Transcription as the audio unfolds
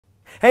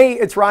Hey,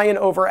 it's Ryan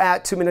over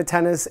at 2 Minute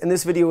Tennis, and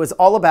this video is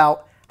all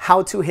about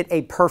how to hit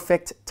a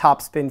perfect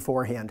topspin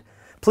forehand.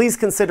 Please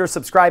consider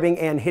subscribing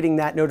and hitting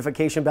that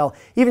notification bell,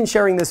 even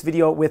sharing this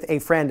video with a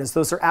friend, as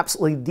those are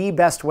absolutely the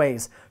best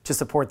ways to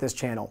support this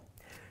channel.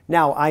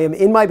 Now, I am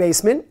in my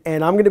basement,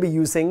 and I'm going to be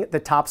using the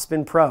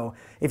Topspin Pro.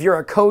 If you're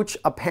a coach,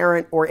 a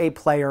parent, or a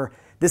player,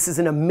 this is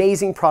an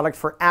amazing product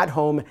for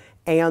at-home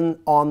and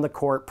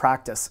on-the-court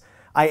practice.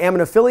 I am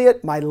an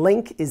affiliate. My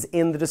link is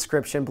in the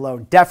description below.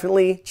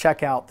 Definitely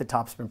check out the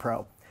Topspin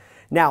Pro.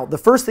 Now, the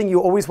first thing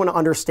you always want to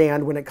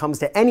understand when it comes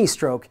to any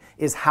stroke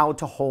is how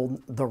to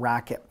hold the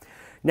racket.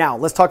 Now,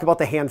 let's talk about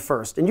the hand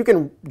first. And you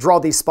can draw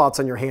these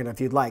spots on your hand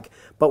if you'd like,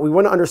 but we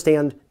want to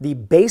understand the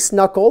base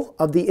knuckle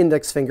of the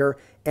index finger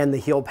and the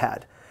heel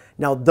pad.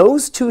 Now,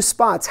 those two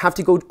spots have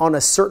to go on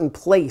a certain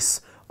place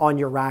on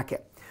your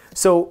racket.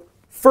 So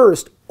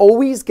first,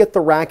 always get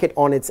the racket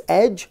on its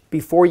edge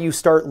before you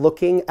start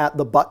looking at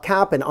the butt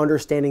cap and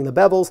understanding the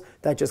bevels.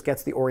 That just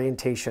gets the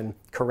orientation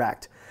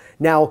correct.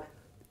 Now,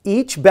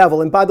 each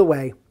bevel, and by the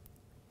way,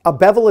 a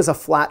bevel is a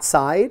flat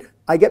side.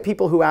 I get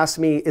people who ask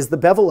me, is the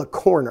bevel a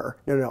corner?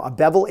 No, a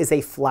bevel is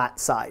a flat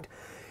side.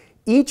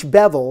 Each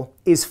bevel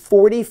is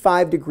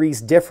 45 degrees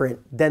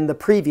different than the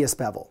previous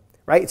bevel,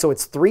 right? So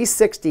it's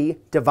 360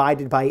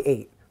 divided by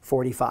 8,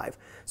 45.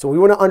 So we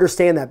want to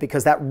understand that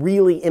because that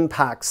really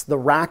impacts the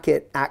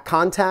racket at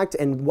contact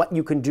and what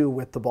you can do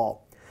with the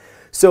ball.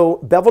 So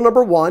bevel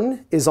number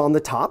 1 is on the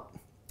top,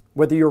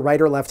 whether you're right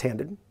or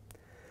left-handed.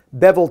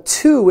 Bevel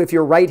 2, if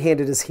you're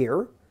right-handed, is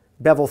here.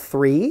 Bevel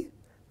 3,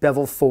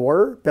 bevel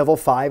 4, bevel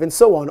 5, and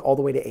so on, all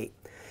the way to 8.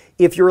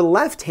 If you're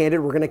left-handed,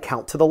 we're going to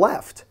count to the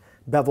left.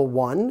 Bevel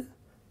 1,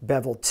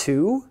 bevel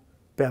 2,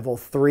 bevel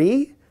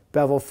 3,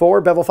 bevel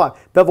 4, bevel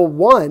 5. Bevel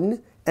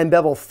 1 and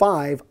bevel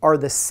 5 are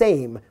the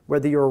same,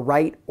 whether you're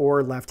right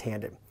or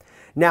left-handed.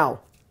 Now,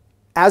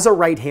 as a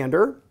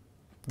right-hander,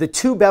 the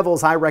two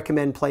bevels I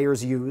recommend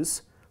players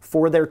use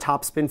for their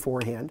topspin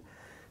forehand,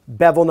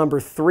 bevel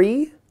number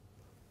 3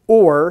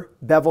 or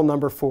bevel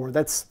number 4.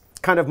 That's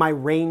kind of my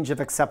range of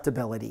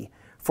acceptability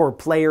for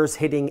players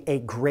hitting a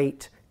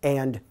great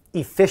and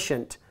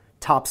efficient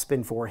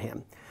topspin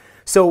forehand.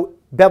 So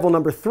bevel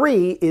number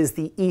 3 is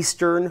the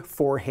Eastern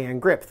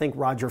forehand grip. Think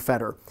Roger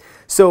Federer.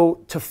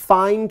 So to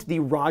find the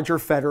Roger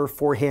Federer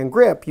forehand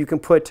grip, you can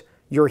put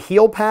your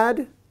heel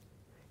pad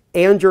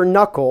and your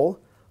knuckle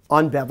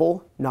on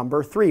bevel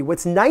number 3.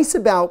 What's nice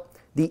about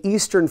the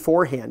Eastern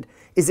forehand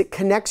is it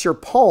connects your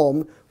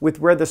palm with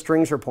where the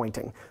strings are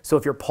pointing. So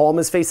if your palm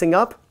is facing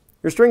up,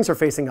 your strings are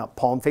facing up.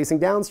 Palm facing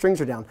down,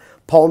 strings are down.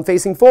 Palm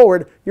facing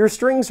forward, your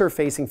strings are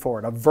facing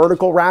forward. A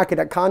vertical racket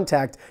at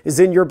contact is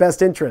in your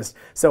best interest.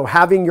 So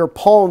having your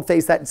palm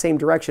face that same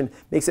direction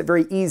makes it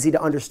very easy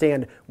to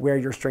understand where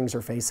your strings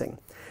are facing.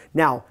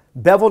 Now,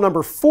 bevel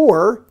number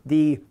 4,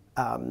 the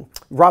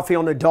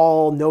Rafael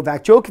Nadal,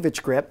 Novak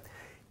Djokovic grip,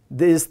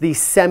 is the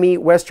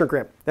semi-Western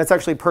grip. That's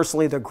actually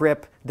personally the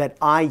grip that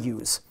I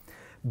use.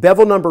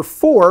 Bevel number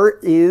 4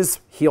 is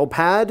heel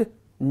pad,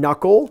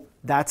 knuckle.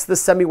 That's the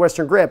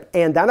semi-Western grip,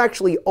 and that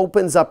actually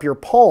opens up your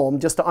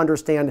palm just to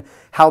understand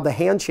how the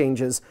hand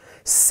changes.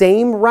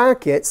 Same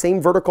racket,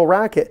 same vertical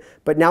racket,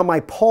 but now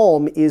my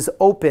palm is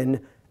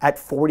open at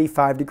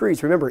 45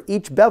 degrees. Remember,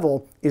 each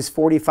bevel is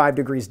 45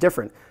 degrees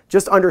different.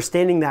 Just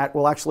understanding that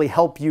will actually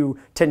help you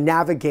to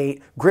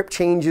navigate grip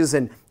changes,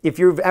 and if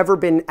you've ever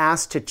been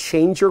asked to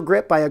change your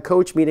grip by a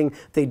coach, meaning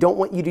they don't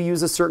want you to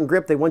use a certain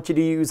grip, they want you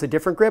to use a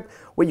different grip,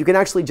 what you can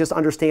actually just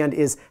understand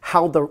is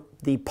how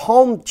the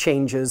palm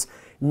changes.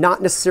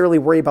 Not necessarily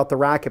worry about the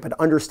racket, but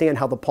understand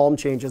how the palm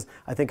changes.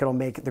 I think it'll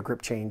make the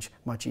grip change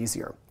much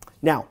easier.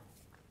 Now,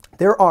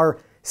 there are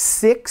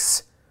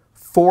 6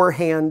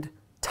 forehand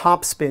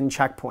topspin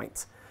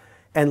checkpoints.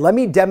 And let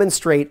me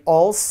demonstrate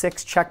all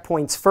 6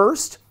 checkpoints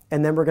first,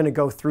 and then we're going to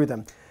go through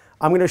them.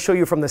 I'm going to show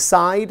you from the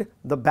side,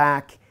 the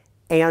back,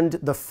 and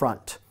the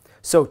front.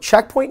 So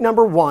checkpoint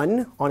number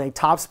 1 on a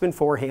topspin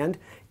forehand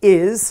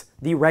is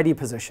the ready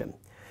position.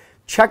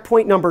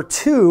 Checkpoint number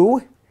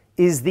 2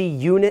 is the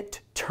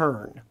unit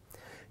turn.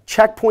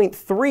 Checkpoint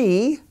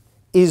 3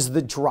 is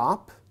the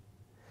drop.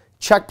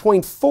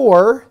 Checkpoint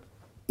 4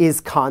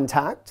 is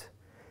contact.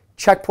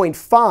 Checkpoint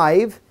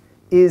 5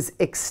 is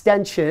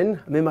extension.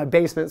 I'm in my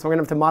basement, so we're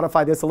gonna have to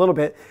modify this a little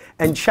bit.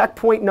 And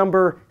checkpoint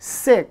number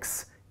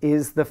 6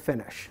 is the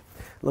finish.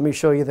 Let me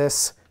show you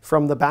this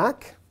from the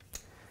back.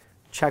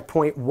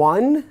 Checkpoint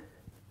 1,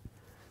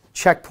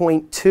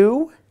 checkpoint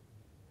 2,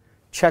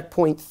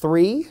 checkpoint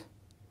 3,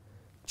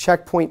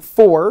 checkpoint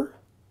 4,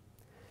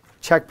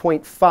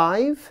 checkpoint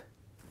 5,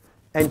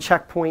 and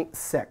checkpoint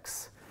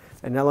 6.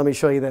 And now let me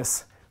show you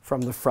this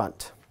from the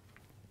front.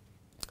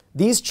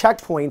 These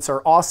checkpoints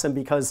are awesome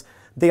because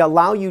they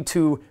allow you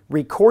to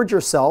record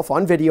yourself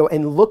on video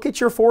and look at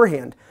your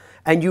forehand.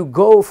 And you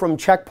go from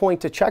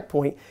checkpoint to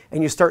checkpoint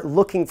and you start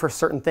looking for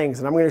certain things.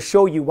 And I'm going to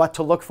show you what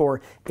to look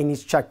for in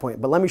each checkpoint.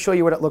 But let me show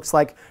you what it looks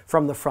like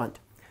from the front.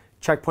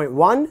 Checkpoint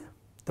 1,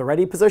 the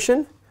ready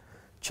position.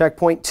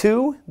 Checkpoint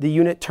 2, the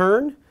unit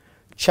turn.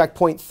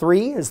 Checkpoint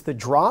 3 is the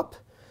drop.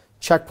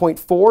 Checkpoint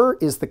 4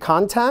 is the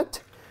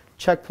contact.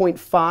 checkpoint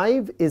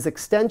 5 is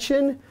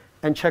extension,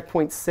 and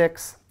checkpoint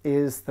 6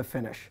 is the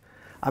finish.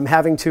 I'm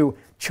having to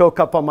choke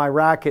up on my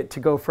racket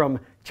to go from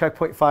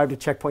checkpoint 5 to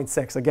checkpoint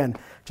 6, again,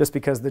 just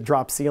because the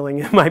drop ceiling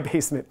in my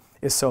basement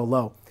is so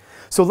low.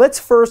 So let's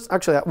first,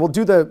 actually, we'll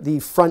do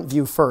the front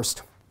view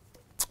first.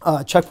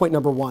 Checkpoint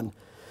number 1.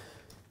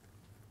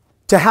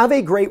 To have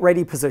a great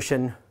ready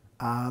position,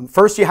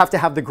 first you have to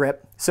have the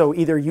grip. So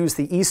either use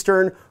the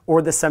Eastern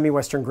or the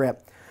semi-Western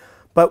grip.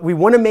 But we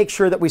want to make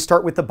sure that we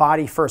start with the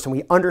body first and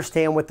we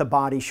understand what the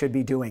body should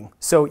be doing.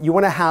 So you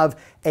want to have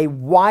a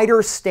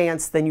wider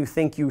stance than you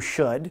think you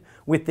should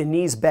with the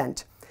knees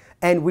bent.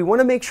 And we want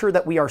to make sure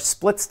that we are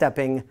split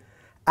stepping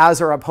as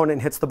our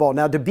opponent hits the ball.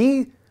 Now, to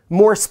be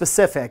more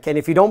specific, and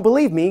if you don't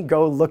believe me,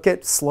 go look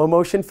at slow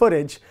motion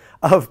footage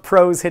of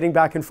pros hitting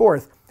back and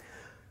forth.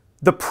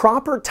 The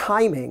proper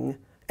timing,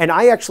 and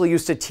I actually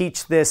used to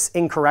teach this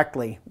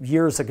incorrectly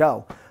years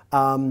ago.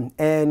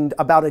 And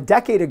about a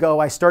decade ago,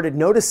 I started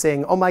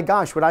noticing, oh my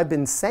gosh, what I've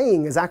been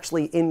saying is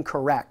actually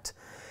incorrect.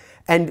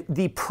 And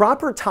the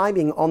proper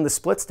timing on the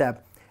split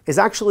step is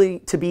actually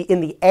to be in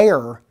the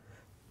air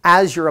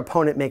as your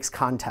opponent makes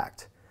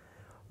contact.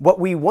 What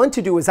we want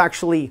to do is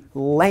actually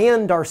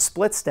land our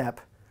split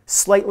step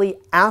slightly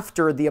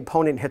after the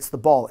opponent hits the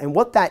ball. And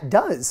what that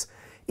does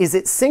is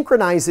it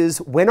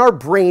synchronizes when our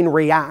brain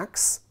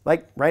reacts,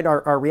 like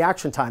our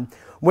reaction time,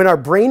 when our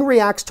brain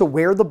reacts to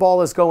where the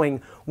ball is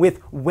going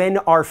with when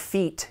our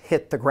feet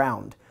hit the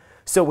ground.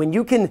 So when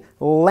you can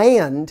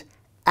land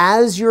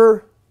as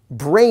your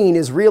brain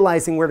is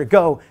realizing where to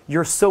go,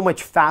 you're so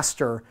much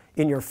faster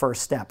in your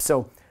first step.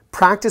 So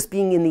practice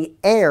being in the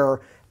air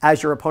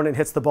as your opponent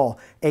hits the ball.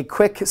 A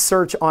quick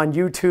search on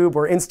YouTube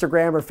or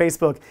Instagram or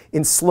Facebook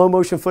in slow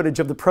motion footage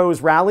of the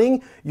pros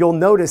rallying, you'll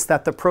notice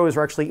that the pros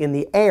are actually in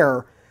the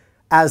air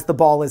as the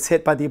ball is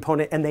hit by the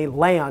opponent and they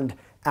land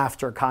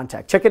after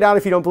contact. Check it out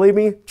if you don't believe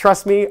me.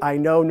 Trust me, I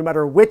know no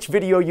matter which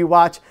video you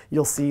watch,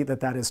 you'll see that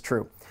that is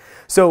true.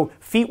 So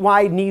feet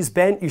wide, knees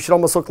bent. You should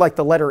almost look like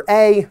the letter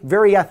A,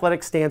 very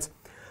athletic stance.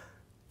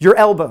 Your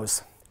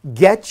elbows.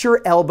 Get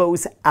your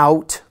elbows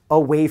out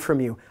away from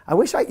you. I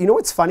wish you know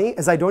what's funny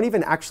is I don't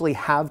even actually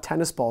have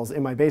tennis balls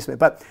in my basement,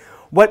 but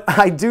what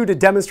I do to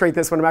demonstrate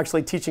this when I'm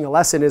actually teaching a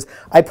lesson is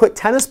I put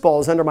tennis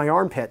balls under my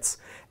armpits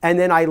and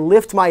then I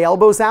lift my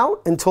elbows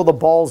out until the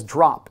balls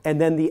drop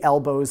and then the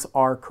elbows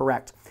are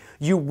correct.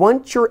 You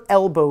want your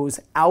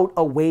elbows out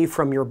away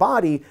from your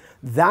body.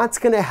 That's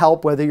going to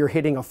help whether you're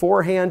hitting a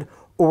forehand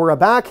or a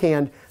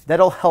backhand.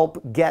 That'll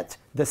help get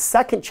the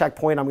second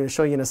checkpoint I'm going to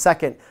show you in a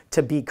second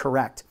to be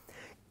correct.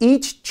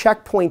 Each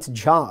checkpoint's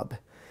job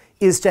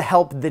is to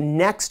help the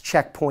next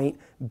checkpoint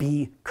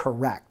be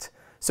correct.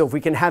 So if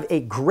we can have a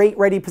great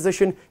ready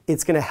position,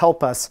 it's going to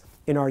help us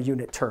in our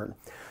unit turn.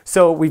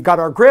 So we've got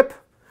our grip,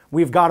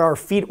 we've got our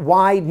feet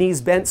wide,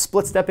 knees bent,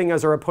 split stepping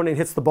as our opponent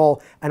hits the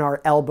ball, and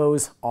our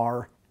elbows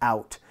are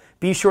out.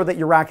 Be sure that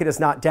your racket is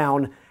not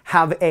down.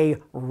 Have a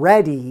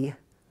ready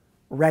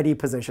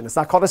position. It's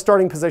not called a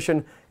starting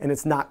position, and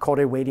it's not called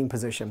a waiting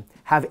position.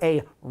 Have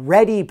a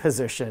ready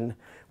position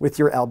with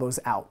your elbows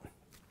out.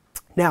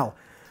 Now,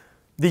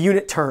 the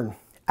unit turn.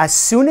 As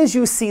soon as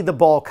you see the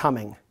ball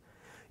coming,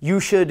 you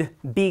should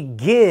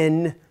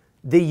begin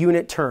the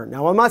unit turn.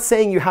 Now, I'm not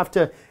saying you have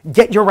to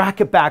get your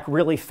racket back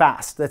really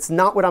fast. That's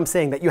not what I'm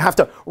saying, that you have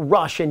to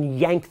rush and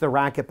yank the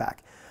racket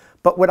back.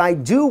 But what I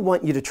do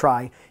want you to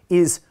try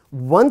is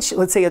once,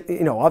 let's say,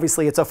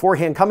 obviously it's a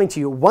forehand coming to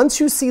you. Once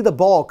you see the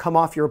ball come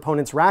off your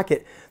opponent's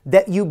racket,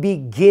 that you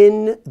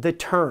begin the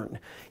turn.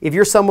 If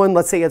you're someone,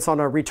 let's say it's on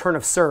a return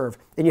of serve,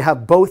 and you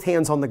have both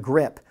hands on the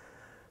grip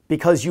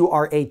because you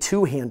are a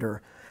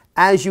two-hander,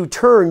 as you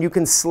turn, you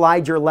can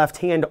slide your left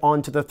hand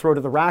onto the throat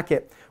of the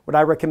racket. What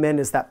I recommend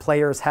is that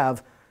players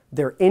have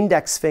their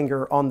index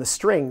finger on the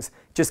strings.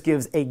 Just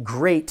gives a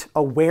great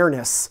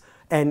awareness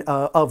and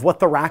of what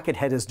the racket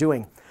head is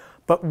doing.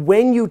 But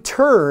when you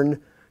turn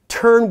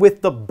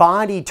with the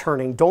body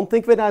turning. Don't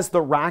think of it as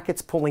the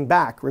racket's pulling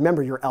back.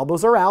 Remember, your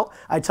elbows are out.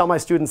 I tell my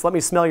students, let me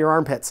smell your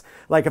armpits.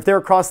 Like if they're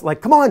across,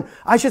 like, come on,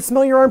 I should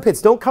smell your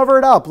armpits. Don't cover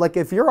it up. Like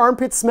if your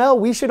armpits smell,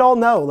 we should all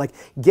know. Like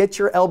get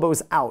your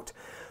elbows out.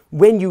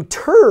 When you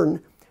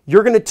turn,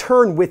 you're going to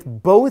turn with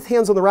both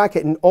hands on the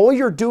racket, and all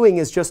you're doing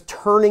is just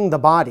turning the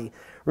body.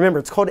 Remember,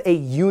 it's called a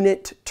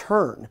unit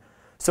turn.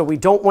 So we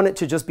don't want it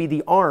to just be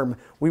the arm.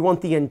 We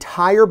want the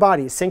entire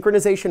body,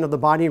 synchronization of the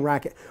body and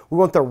racket. We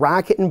want the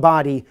racket and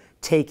body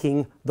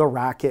taking the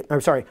racket,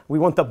 we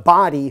want the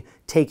body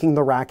taking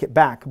the racket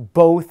back,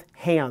 both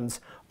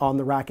hands on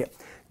the racket.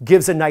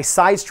 Gives a nice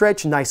side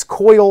stretch, nice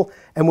coil,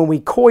 and when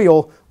we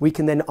coil, we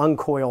can then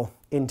uncoil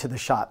into the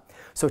shot.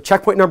 So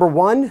checkpoint number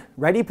 1,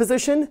 ready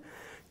position.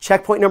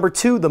 Checkpoint number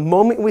 2, the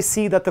moment we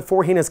see that the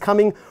forehand is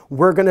coming,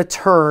 we're going to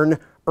turn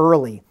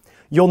early.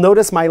 You'll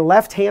notice my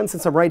left hand,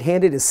 since I'm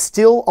right-handed, is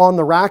still on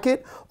the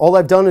racket. All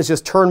I've done is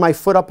just turn my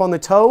foot up on the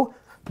toe,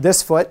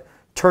 this foot,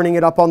 turning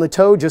it up on the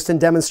toe just in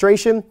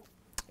demonstration.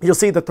 You'll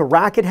see that the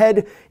racket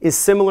head is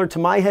similar to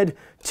my head,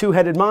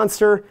 two-headed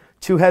monster.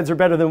 Two heads are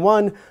better than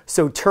one,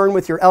 so turn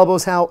with your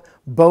elbows out,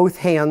 both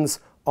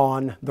hands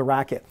on the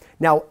racket.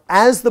 Now,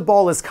 as the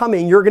ball is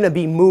coming, you're going to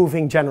be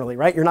moving generally,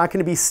 right? You're not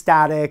going to be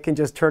static and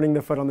just turning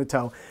the foot on the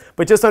toe.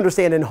 But just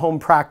understand, in home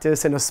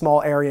practice in a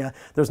small area,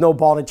 there's no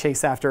ball to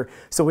chase after.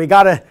 So we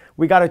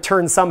gotta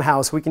turn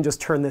somehow, so we can just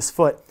turn this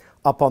foot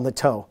up on the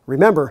toe.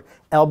 Remember,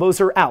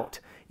 elbows are out.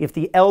 If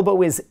the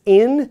elbow is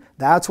in,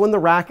 that's when the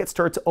racket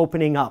starts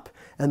opening up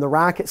and the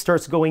racket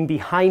starts going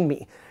behind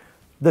me.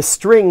 The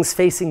strings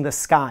facing the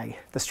sky.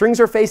 The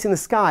strings are facing the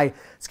sky.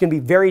 It's going to be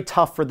very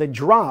tough for the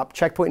drop,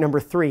 checkpoint number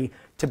 3,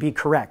 to be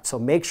correct. So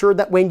make sure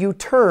that when you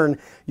turn,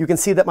 you can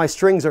see that my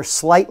strings are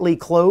slightly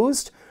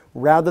closed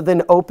rather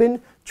than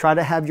open. Try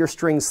to have your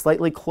strings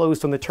slightly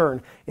closed on the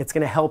turn. It's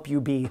going to help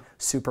you be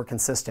super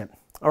consistent.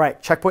 All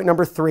right, checkpoint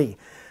number 3.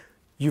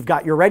 You've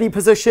got your ready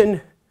position.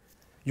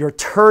 You're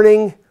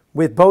turning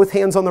with both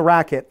hands on the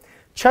racket.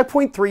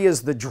 Checkpoint 3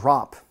 is the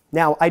drop.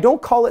 Now, I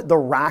don't call it the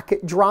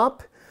racket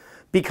drop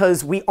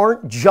because we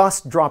aren't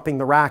just dropping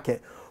the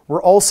racket.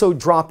 We're also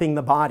dropping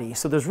the body.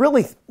 So there's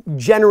really,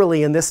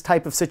 generally in this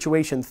type of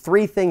situation,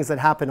 3 things that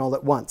happen all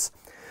at once.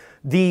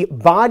 The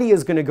body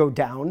is going to go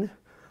down,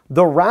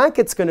 the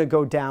racket's going to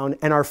go down,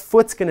 and our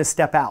foot's going to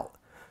step out.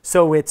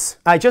 So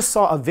I just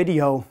saw a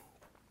video,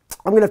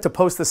 I'm going to have to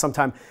post this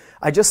sometime.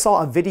 I just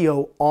saw a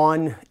video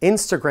on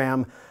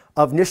Instagram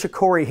of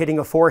Nishikori hitting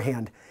a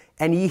forehand,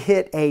 and he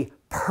hit a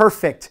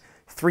perfect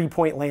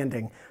 3-point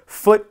landing.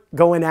 Foot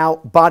going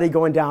out, body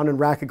going down, and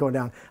racket going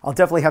down. I'll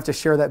definitely have to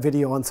share that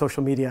video on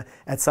social media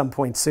at some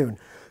point soon.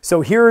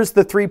 So here's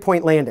the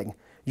 3-point landing.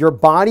 Your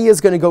body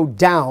is going to go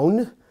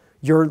down.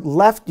 Your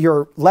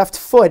left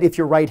foot, if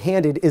you're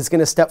right-handed, is going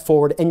to step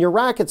forward, and your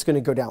racket's going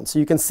to go down. So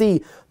you can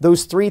see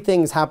those 3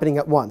 things happening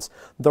at once.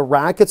 The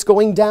racket's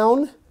going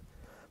down,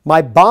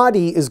 my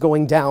body is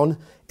going down,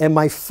 and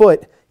my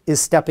foot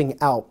is stepping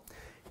out.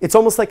 It's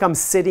almost like I'm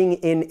sitting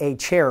in a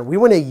chair. We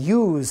want to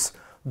use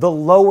the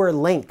lower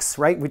links,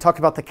 right? We talk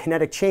about the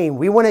kinetic chain.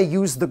 We want to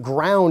use the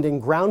ground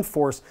and ground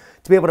force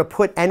to be able to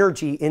put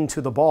energy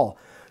into the ball.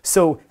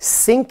 So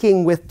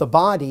syncing with the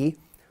body,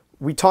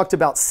 we talked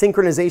about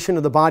synchronization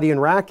of the body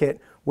and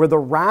racket, where the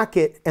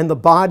racket and the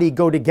body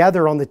go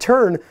together on the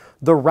turn.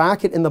 The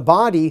racket and the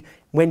body,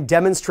 when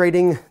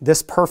demonstrating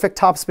this perfect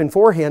topspin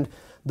forehand,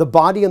 the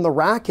body and the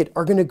racket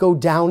are going to go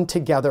down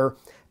together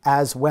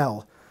as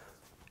well.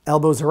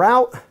 Elbows are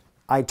out.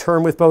 I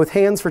turn with both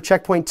hands for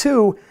checkpoint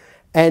 2,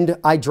 and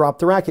I drop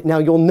the racket. Now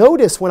you'll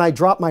notice when I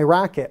drop my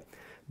racket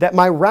that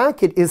my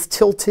racket is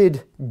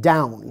tilted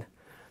down.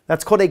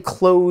 That's called a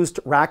closed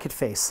racket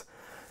face.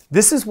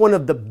 This is one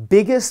of the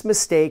biggest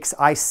mistakes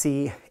I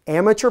see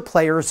amateur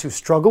players who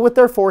struggle with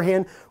their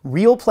forehand,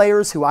 real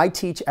players who I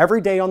teach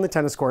every day on the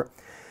tennis court.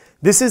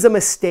 This is a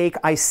mistake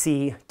I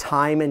see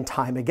time and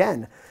time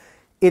again.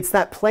 It's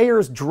that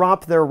players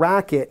drop their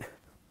racket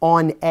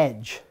on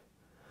edge.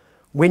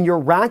 When your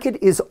racket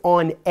is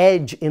on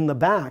edge in the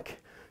back,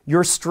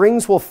 your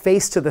strings will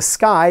face to the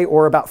sky,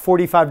 or about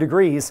 45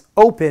 degrees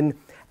open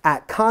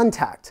at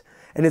contact.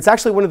 And it's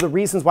actually one of the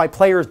reasons why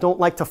players don't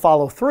like to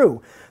follow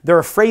through. They're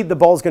afraid the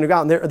ball's going to go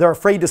out, and they're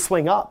afraid to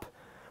swing up,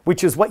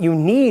 which is what you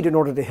need in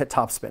order to hit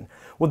topspin.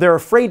 Well, they're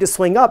afraid to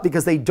swing up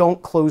because they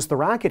don't close the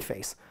racket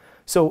face.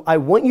 So I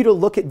want you to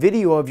look at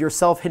video of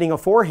yourself hitting a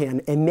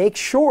forehand and make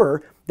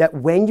sure that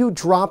when you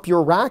drop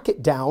your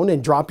racket down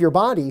and drop your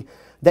body,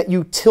 that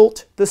you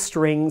tilt the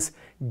strings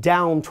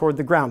down toward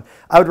the ground.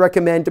 I would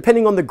recommend,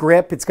 depending on the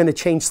grip, it's going to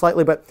change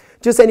slightly, but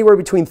just anywhere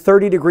between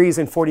 30 degrees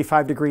and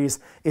 45 degrees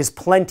is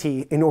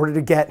plenty in order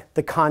to get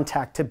the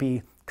contact to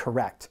be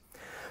correct.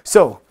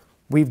 So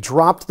we've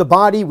dropped the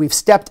body, we've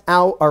stepped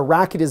out, our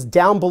racket is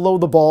down below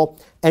the ball,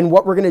 and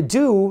what we're going to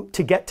do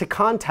to get to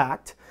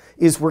contact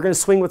is we're going to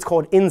swing what's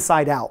called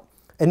inside out.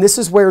 And this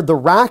is where the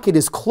racket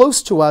is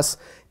close to us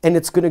and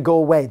it's going to go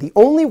away. The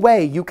only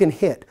way you can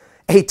hit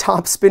a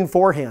topspin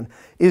forehand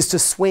is to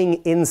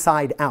swing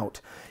inside out.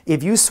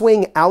 If you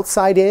swing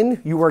outside in,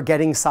 you are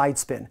getting side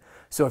spin.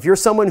 So if you're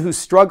someone who's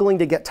struggling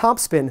to get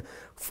topspin,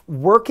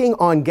 working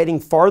on getting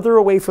farther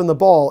away from the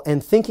ball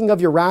and thinking of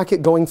your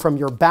racket going from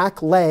your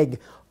back leg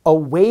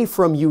away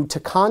from you to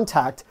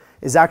contact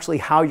is actually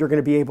how you're going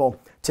to be able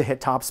to hit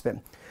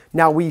topspin.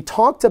 Now, we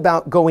talked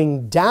about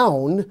going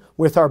down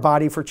with our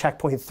body for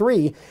checkpoint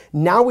 3.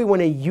 Now we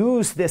want to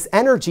use this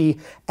energy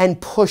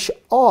and push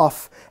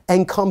off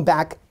and come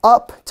back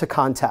up to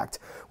contact,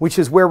 which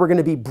is where we're going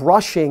to be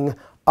brushing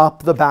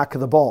up the back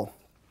of the ball.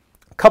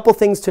 A couple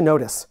things to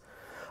notice.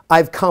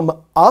 I've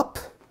come up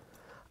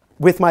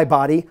with my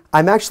body.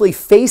 I'm actually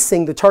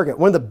facing the target.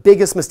 One of the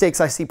biggest mistakes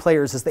I see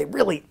players is they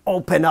really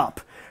open up.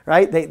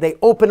 Right? They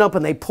open up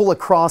and they pull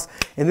across,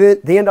 and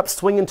then they end up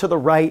swinging to the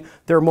right.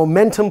 Their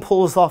momentum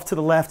pulls off to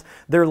the left.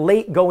 They're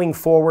late going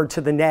forward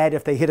to the net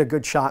if they hit a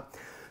good shot.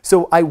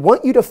 So I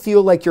want you to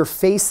feel like you're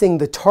facing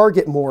the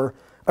target more,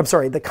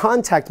 the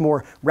contact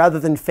more,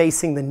 rather than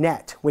facing the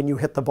net when you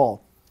hit the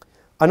ball.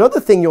 Another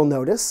thing you'll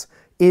notice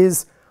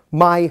is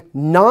my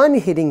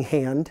non-hitting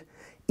hand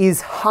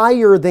is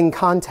higher than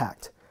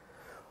contact.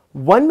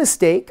 One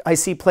mistake I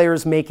see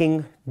players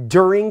making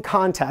during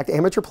contact,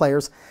 amateur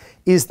players,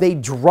 is they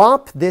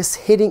drop this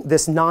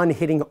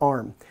non-hitting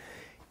arm.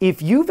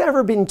 If you've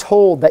ever been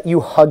told that you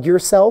hug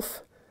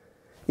yourself,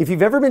 if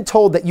you've ever been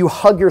told that you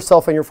hug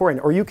yourself on your forehand,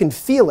 or you can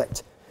feel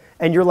it,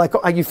 and you're like,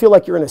 oh, you feel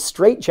like you're in a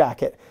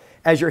straitjacket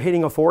as you're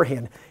hitting a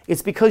forehand,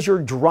 it's because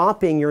you're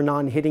dropping your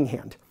non-hitting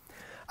hand.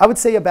 I would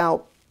say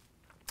about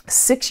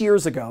 6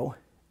 years ago,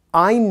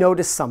 I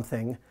noticed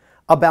something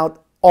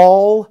about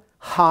all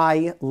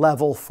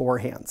high-level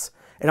forehands.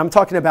 And I'm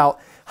talking about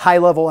high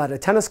level at a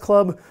tennis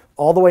club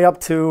all the way up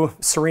to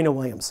Serena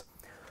Williams.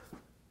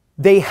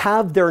 They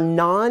have their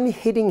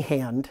non-hitting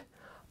hand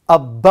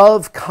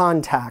above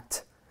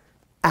contact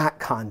at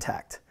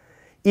contact.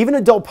 Even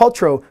a Del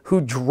Potro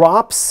who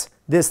drops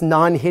this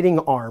non-hitting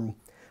arm,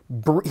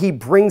 he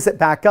brings it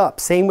back up.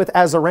 Same with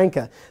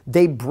Azarenka.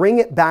 They bring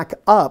it back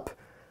up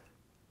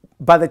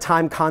by the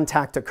time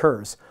contact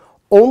occurs.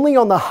 Only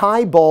on the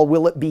high ball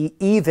will it be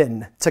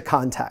even to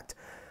contact.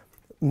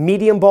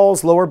 Medium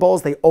balls, lower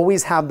balls, they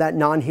always have that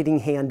non-hitting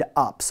hand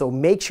up. So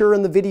make sure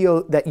in the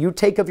video that you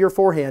take of your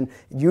forehand,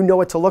 you know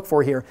what to look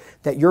for here,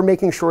 that you're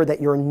making sure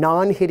that your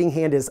non-hitting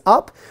hand is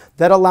up.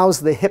 That allows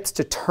the hips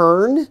to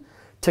turn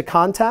to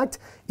contact.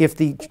 If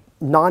the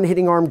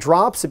non-hitting arm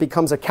drops, it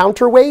becomes a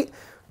counterweight.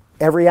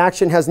 Every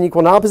action has an equal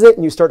and opposite,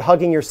 and you start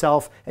hugging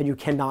yourself, and you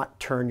cannot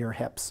turn your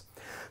hips.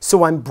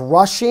 So I'm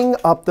brushing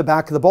up the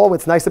back of the ball.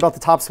 What's nice about the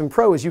Topspin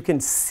Pro is you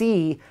can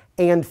see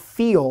and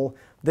feel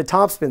the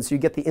topspin, so you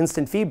get the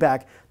instant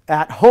feedback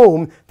at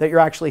home that you're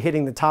actually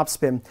hitting the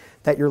topspin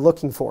that you're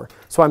looking for.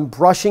 So I'm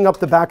brushing up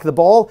the back of the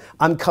ball.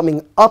 I'm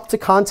coming up to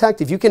contact.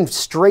 If you can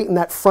straighten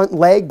that front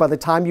leg by the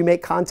time you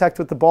make contact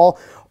with the ball,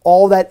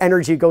 all that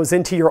energy goes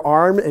into your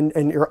arm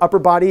and your upper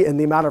body, and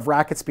the amount of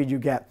racket speed you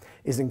get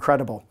is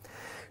incredible.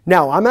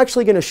 Now, I'm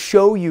actually going to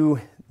show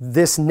you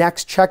this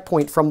next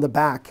checkpoint from the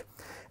back.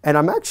 And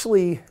I'm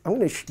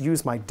going to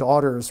use my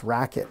daughter's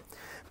racket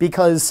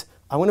because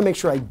I want to make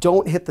sure I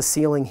don't hit the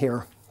ceiling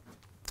here.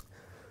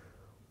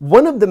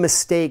 One of the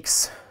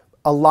mistakes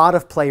a lot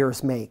of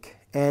players make,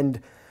 and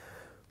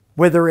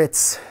whether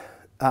it's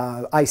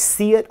I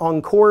see it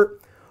on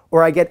court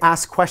or I get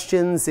asked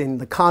questions in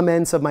the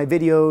comments of my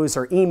videos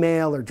or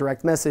email or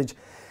direct message,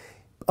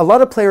 a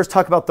lot of players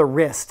talk about the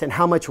wrist and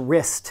how much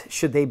wrist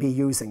should they be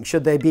using.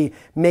 Should they be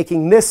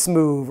making this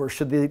move or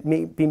should they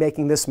be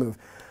making this move?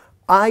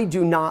 I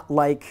do not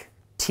like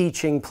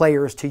teaching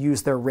players to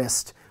use their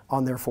wrist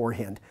on their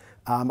forehand.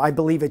 I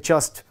believe it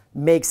just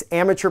makes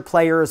amateur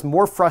players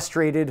more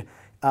frustrated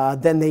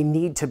than they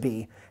need to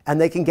be,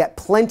 and they can get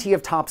plenty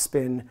of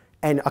topspin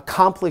and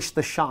accomplish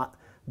the shot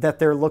that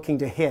they're looking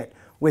to hit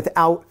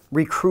without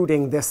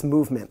recruiting this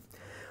movement.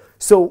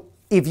 So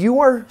if you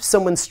are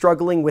someone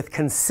struggling with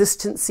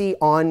consistency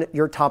on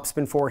your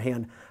topspin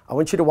forehand, I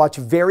want you to watch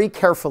very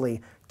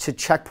carefully to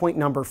checkpoint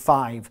number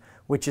 5,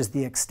 which is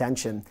the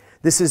extension.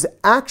 This is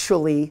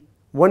actually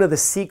one of the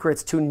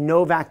secrets to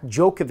Novak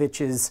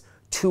Djokovic's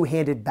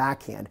two-handed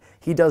backhand.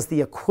 He does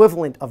the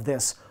equivalent of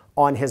this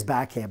on his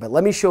backhand, but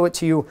let me show it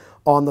to you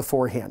on the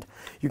forehand.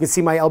 You can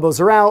see my elbows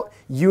are out,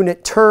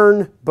 unit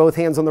turn, both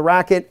hands on the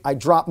racket. I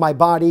drop my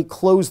body,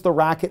 close the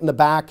racket in the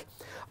back.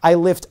 I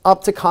lift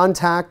up to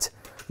contact.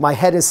 My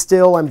head is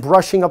still, I'm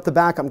brushing up the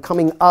back, I'm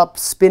coming up,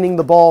 spinning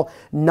the ball.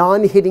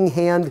 Non-hitting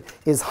hand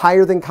is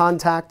higher than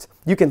contact.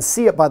 You can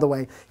see it, by the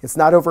way. It's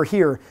not over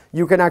here.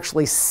 You can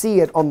actually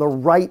see it on the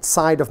right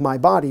side of my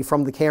body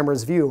from the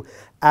camera's view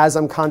as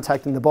I'm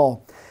contacting the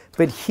ball.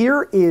 But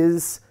here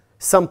is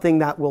something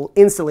that will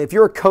instantly, if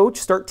you're a coach,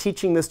 start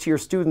teaching this to your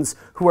students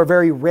who are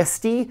very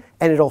wristy,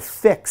 and it'll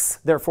fix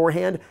their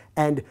forehand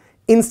and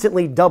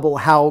instantly double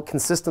how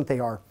consistent they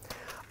are.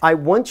 I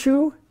want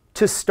you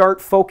to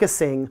start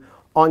focusing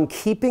on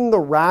keeping the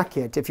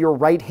racket, if you're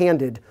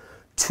right-handed,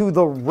 to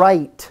the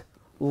right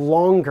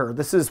longer.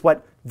 This is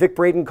what Vic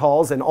Braden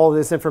calls, and all of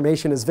this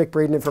information is Vic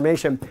Braden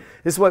information.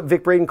 This is what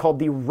Vic Braden called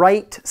the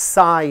right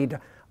side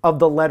of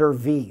the letter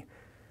V,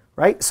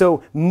 right?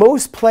 So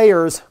most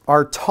players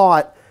are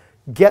taught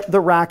get the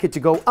racket to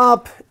go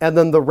up and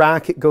then the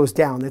racket goes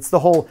down. It's the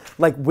whole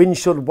like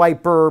windshield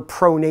wiper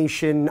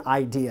pronation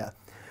idea.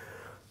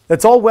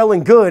 That's all well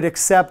and good,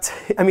 except,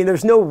 I mean,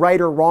 there's no right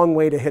or wrong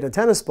way to hit a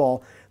tennis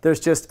ball. There's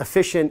just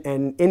efficient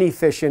and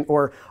inefficient,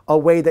 or a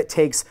way that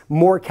takes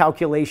more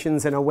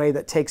calculations and a way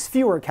that takes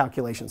fewer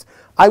calculations.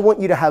 I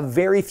want you to have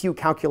very few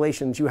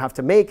calculations you have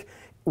to make,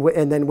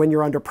 and then when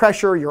you're under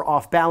pressure, you're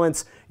off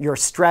balance, you're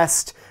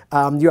stressed,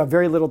 you have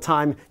very little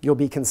time, you'll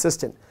be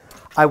consistent.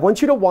 I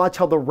want you to watch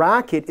how the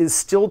racket is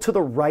still to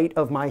the right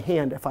of my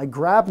hand. If I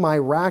grab my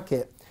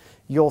racket,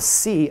 you'll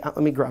see, let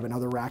me grab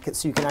another racket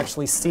so you can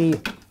actually see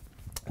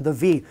the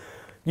V.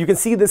 You can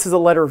see this is a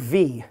letter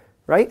V,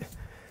 right?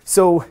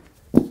 So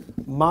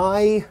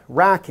my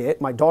racket,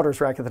 my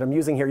daughter's racket that I'm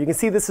using here, you can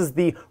see this is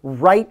the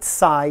right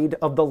side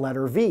of the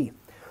letter V.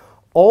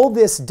 All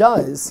this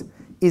does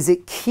is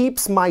it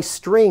keeps my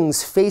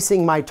strings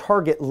facing my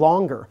target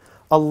longer.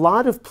 A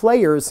lot of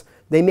players,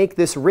 they make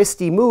this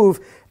wristy move,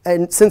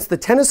 and since the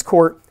tennis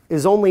court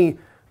is only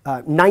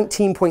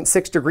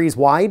 19.6 degrees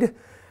wide,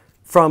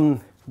 from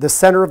the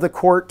center of the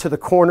court to the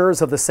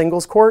corners of the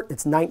singles court,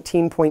 it's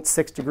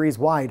 19.6 degrees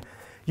wide.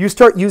 You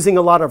start using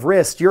a lot of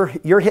wrist, you're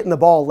hitting the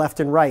ball left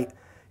and right,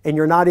 and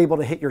you're not able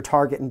to hit your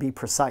target and be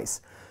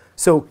precise.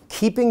 So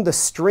keeping the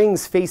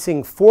strings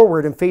facing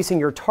forward and facing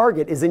your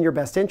target is in your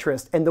best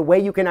interest. And the way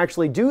you can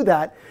actually do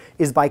that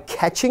is by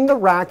catching the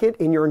racket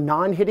in your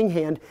non-hitting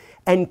hand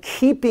and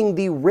keeping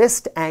the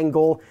wrist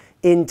angle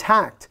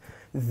intact.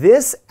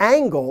 This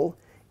angle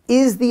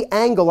is the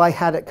angle I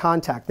had at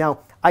contact. Now,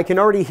 I can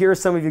already hear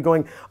some of you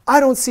going, I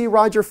don't see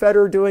Roger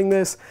Federer doing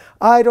this.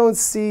 I don't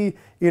see,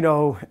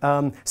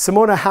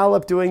 Simona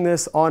Halep doing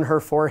this on her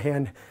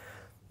forehand.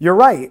 You're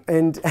right,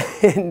 and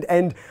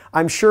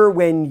I'm sure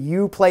when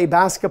you play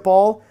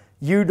basketball,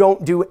 you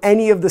don't do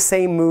any of the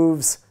same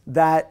moves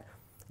that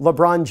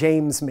LeBron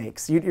James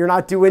makes. You're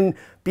not doing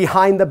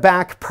behind the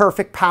back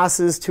perfect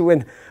passes to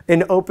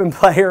an open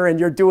player, and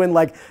you're doing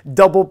like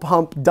double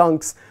pump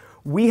dunks.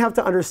 We have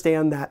to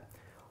understand that,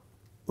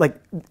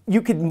 like,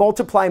 you could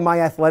multiply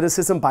my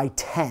athleticism by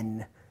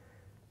 10,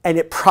 and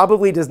it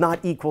probably does not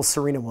equal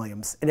Serena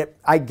Williams. And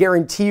I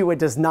guarantee you it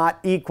does not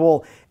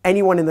equal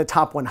anyone in the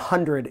top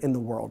 100 in the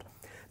world.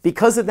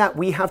 Because of that,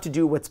 we have to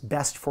do what's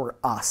best for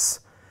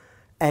us.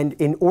 And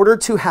in order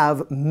to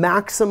have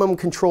maximum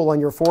control on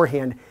your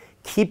forehand,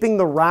 keeping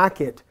the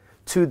racket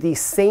to the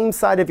same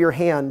side of your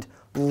hand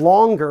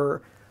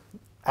longer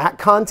at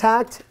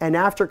contact and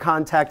after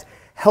contact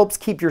helps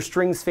keep your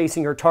strings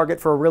facing your target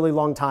for a really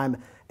long time,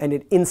 and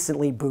it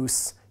instantly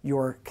boosts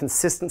your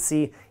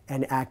consistency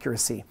and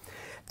accuracy.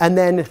 And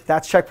then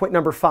that's checkpoint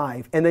number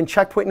 5. And then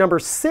checkpoint number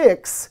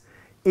 6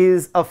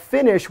 is a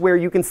finish where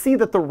you can see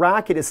that the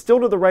racket is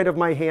still to the right of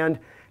my hand,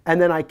 and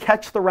then I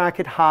catch the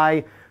racket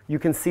high. You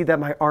can see that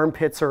my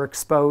armpits are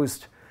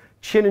exposed,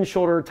 chin and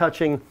shoulder are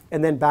touching,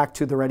 and then back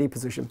to the ready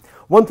position.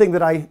 One thing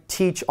that I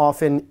teach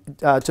often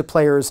to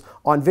players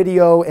on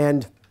video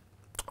and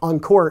on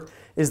court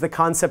is the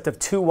concept of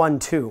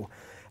 2-1-2.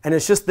 And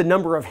it's just the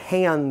number of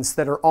hands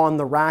that are on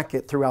the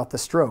racket throughout the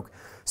stroke.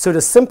 So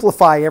to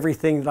simplify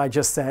everything that I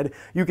just said,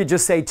 you could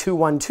just say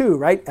 2-1-2,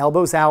 right?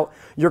 Elbows out.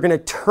 You're going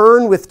to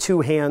turn with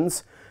 2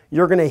 hands.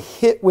 You're going to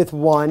hit with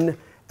 1,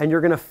 and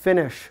you're going to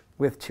finish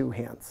with 2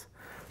 hands.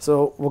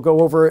 So we'll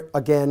go over it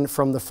again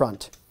from the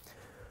front.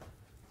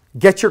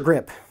 Get your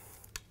grip.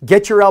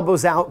 Get your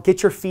elbows out.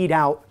 Get your feet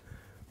out.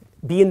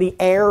 Be in the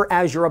air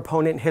as your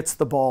opponent hits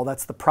the ball.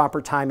 That's the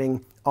proper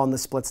timing on the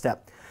split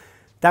step.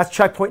 That's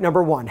checkpoint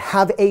number 1.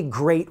 Have a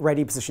great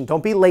ready position.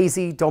 Don't be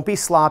lazy. Don't be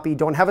sloppy.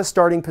 Don't have a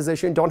starting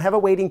position. Don't have a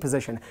waiting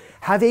position.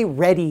 Have a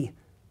ready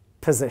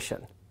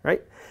position,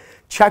 right?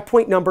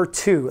 Checkpoint number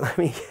 2. Let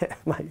me get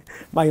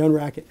my own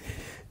racket.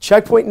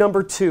 Checkpoint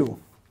number 2,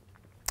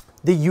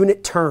 the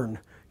unit turn.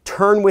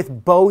 Turn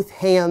with both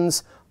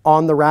hands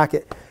on the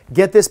racket.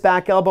 Get this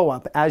back elbow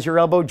up. As your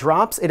elbow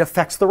drops, it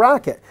affects the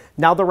racket.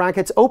 Now the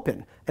racket's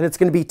open, and it's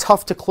going to be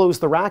tough to close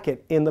the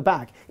racket in the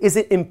back. Is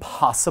it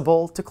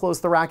impossible to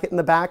close the racket in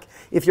the back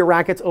if your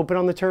racket's open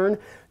on the turn?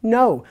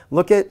 No.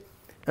 Look at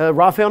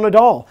Rafael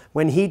Nadal.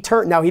 When he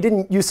turned, now he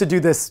didn't used to do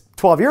this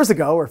 12 years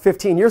ago or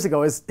 15 years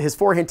ago. His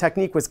forehand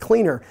technique was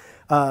cleaner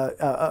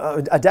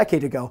a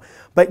decade ago.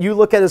 But you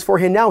look at his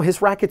forehand now,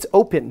 his racket's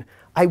open.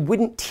 I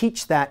wouldn't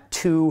teach that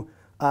to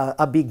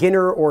a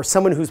beginner or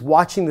someone who's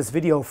watching this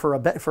video for a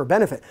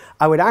benefit.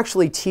 I would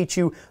actually teach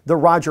you the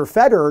Roger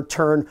Federer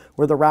turn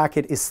where the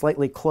racket is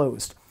slightly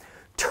closed.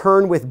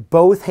 Turn with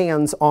both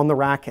hands on the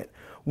racket.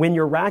 When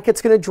your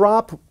racket's going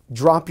to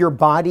drop your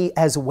body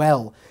as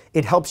well.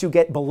 It helps you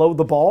get below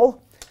the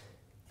ball.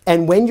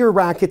 And when your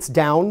racket's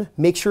down,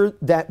 make sure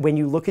that when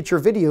you look at your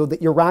video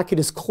that your racket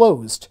is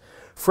closed.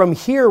 From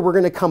here, we're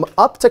going to come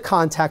up to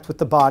contact with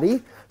the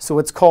body. So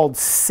it's called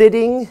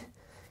sitting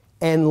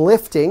and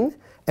lifting.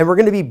 And we're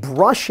going to be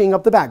brushing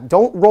up the back.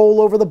 Don't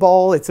roll over the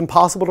ball. It's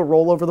impossible to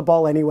roll over the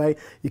ball anyway.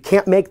 You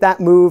can't make that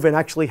move and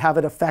actually have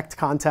it affect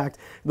contact.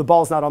 The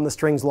ball's not on the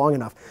strings long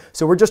enough.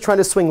 So we're just trying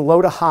to swing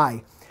low to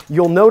high.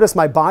 You'll notice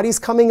my body's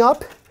coming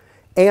up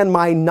and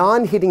my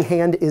non-hitting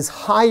hand is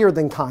higher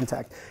than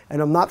contact.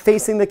 And I'm not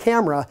facing the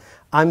camera.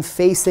 I'm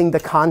facing the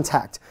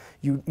contact.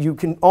 You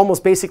can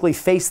almost basically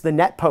face the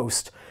net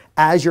post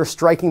as you're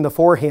striking the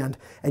forehand,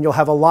 and you'll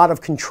have a lot of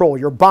control.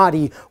 Your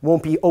body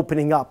won't be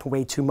opening up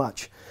way too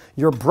much.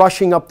 You're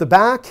brushing up the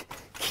back,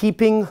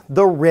 keeping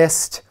the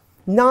wrist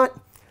not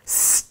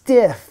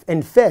stiff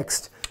and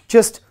fixed,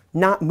 just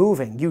not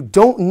moving. You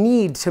don't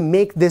need to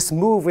make this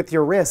move with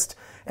your wrist.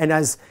 And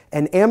as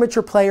an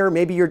amateur player,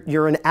 maybe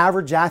you're an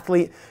average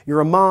athlete,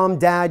 you're a mom,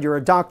 dad, you're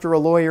a doctor, a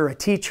lawyer, a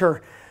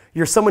teacher,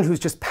 you're someone who's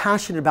just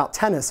passionate about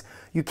tennis.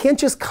 You can't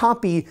just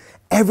copy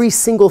every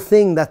single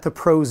thing that the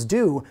pros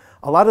do.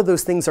 A lot of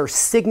those things are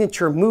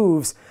signature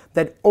moves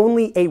that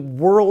only a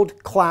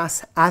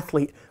world-class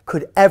athlete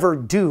could ever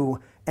do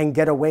and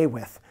get away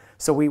with.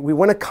 So we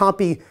want to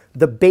copy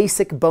the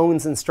basic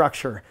bones and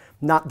structure,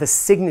 not the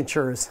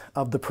signatures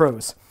of the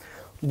pros.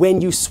 When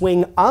you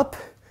swing up,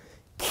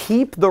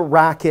 keep the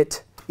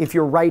racket, if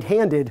you're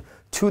right-handed,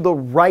 to the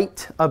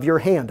right of your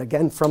hand.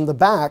 Again, from the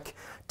back,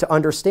 to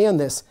understand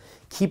this,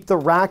 keep the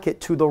racket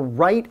to the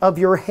right of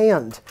your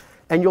hand,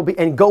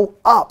 and go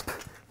up.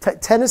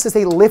 Tennis is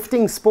a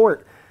lifting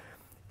sport.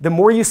 The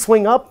more you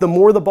swing up, the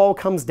more the ball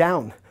comes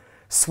down.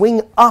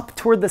 Swing up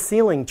toward the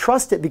ceiling.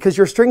 Trust it, because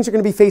your strings are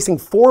going to be facing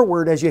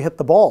forward as you hit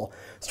the ball.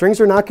 Strings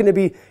are not going to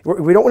be,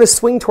 we don't want to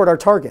swing toward our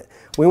target.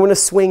 We want to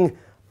swing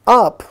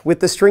up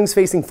with the strings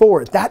facing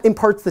forward. That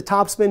imparts the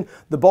topspin.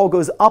 The ball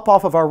goes up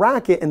off of our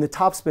racket and the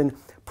topspin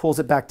pulls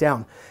it back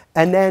down.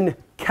 And then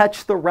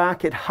catch the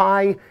racket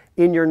high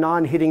in your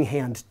non-hitting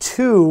hand.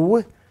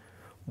 2,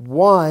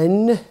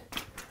 1,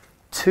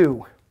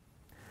 2.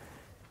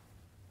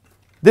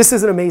 This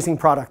is an amazing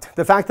product.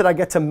 The fact that I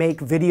get to make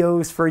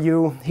videos for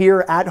you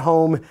here at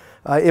home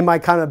in my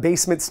kind of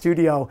basement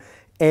studio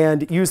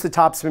and use the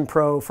Topspin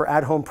Pro for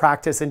at-home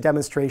practice and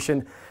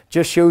demonstration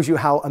just shows you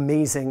how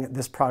amazing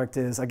this product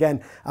is.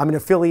 Again, I'm an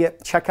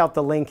affiliate. Check out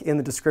the link in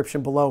the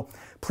description below.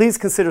 Please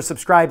consider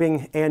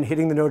subscribing and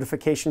hitting the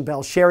notification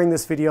bell, sharing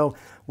this video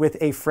with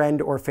a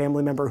friend or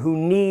family member who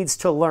needs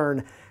to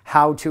learn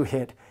how to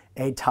hit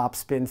a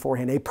topspin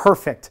forehand, a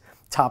perfect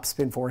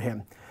topspin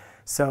forehand.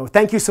 So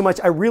thank you so much.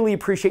 I really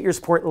appreciate your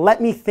support.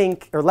 Let me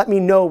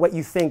know what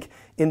you think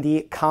in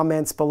the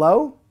comments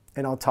below,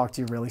 and I'll talk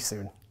to you really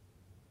soon.